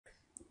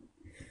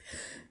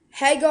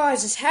Hey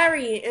guys, it's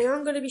Harry, and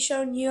I'm going to be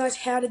showing you guys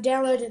how to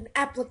download an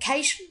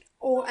application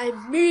or a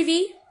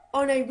movie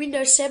on a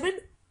Windows 7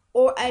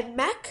 or a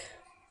Mac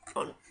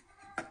on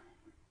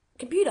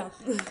computer.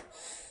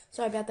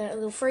 Sorry about that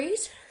little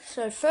freeze.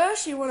 So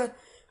first you want to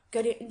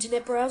go to your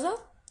internet browser.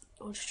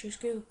 I'll just choose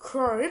Google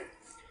Chrome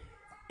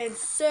and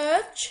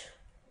search.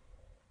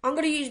 I'm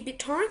going to use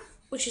BitTorrent,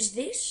 which is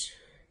this.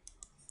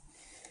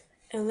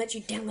 And let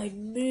you download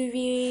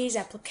movies,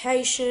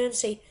 applications,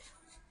 see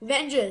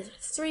Avengers,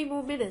 3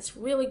 more minutes,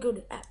 really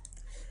good app.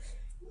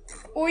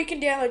 Or you can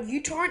download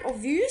uTorrent or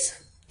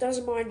Views,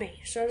 doesn't mind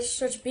me. So just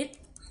search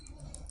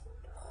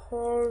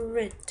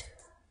BitTorrent.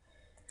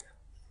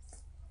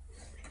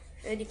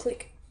 And you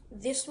click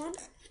this one.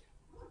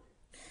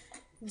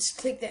 Just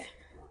click there.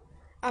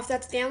 After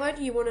that's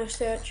downloaded, you want to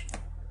search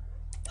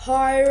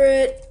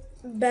Pirate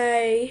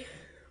Bay.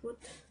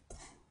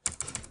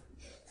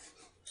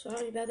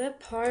 Sorry about that.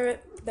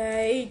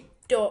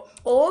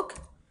 piratebay.org.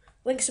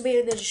 Links will be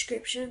in the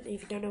description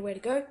if you don't know where to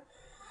go.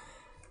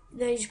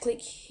 Now you just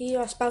click here.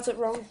 I spelled it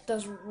wrong.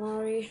 Doesn't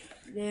worry.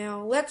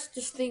 Now let's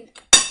just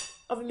think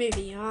of a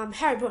movie.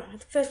 Harry Potter.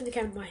 That's the first thing that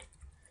came to mind.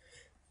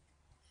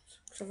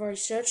 So I've already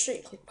searched it.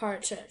 You click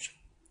Pirate Search.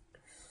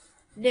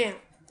 Now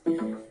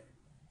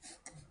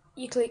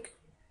you click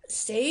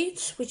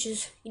Seeds, which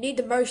is you need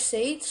the most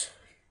seeds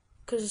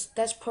because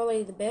that's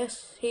probably the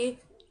best here.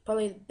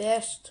 Probably the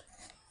best.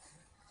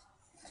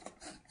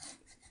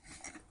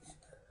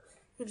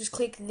 You just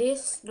click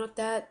this, not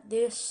that,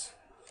 this.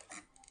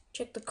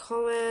 Check the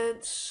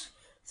comments.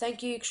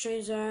 Thank you,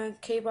 Extreme Zone.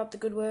 Keep up the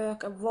good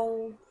work.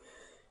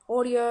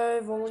 Audio,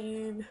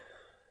 volume.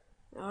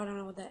 I don't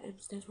know what that M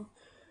stands for.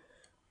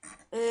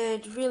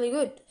 And really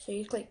good. So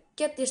you click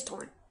Get This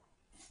Torrent.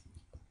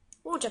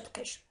 Launch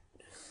application.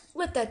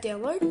 Let that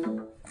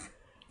download.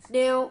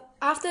 Now,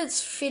 after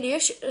it's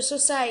finished, it's will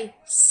say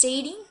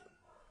seeding.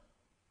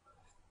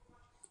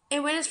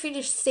 And when it's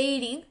finished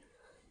seeding,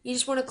 you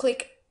just want to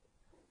click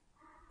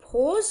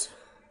pause,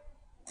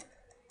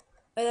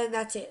 and then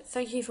that's it.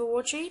 Thank you for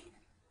watching.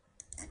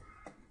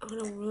 I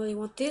don't really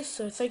want this,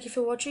 so thank you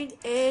for watching,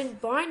 and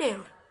bye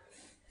now.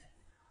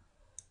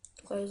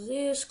 Close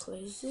this,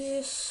 close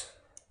this.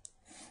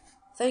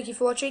 Thank you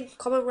for watching.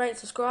 Comment, rate,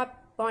 subscribe.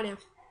 Bye now.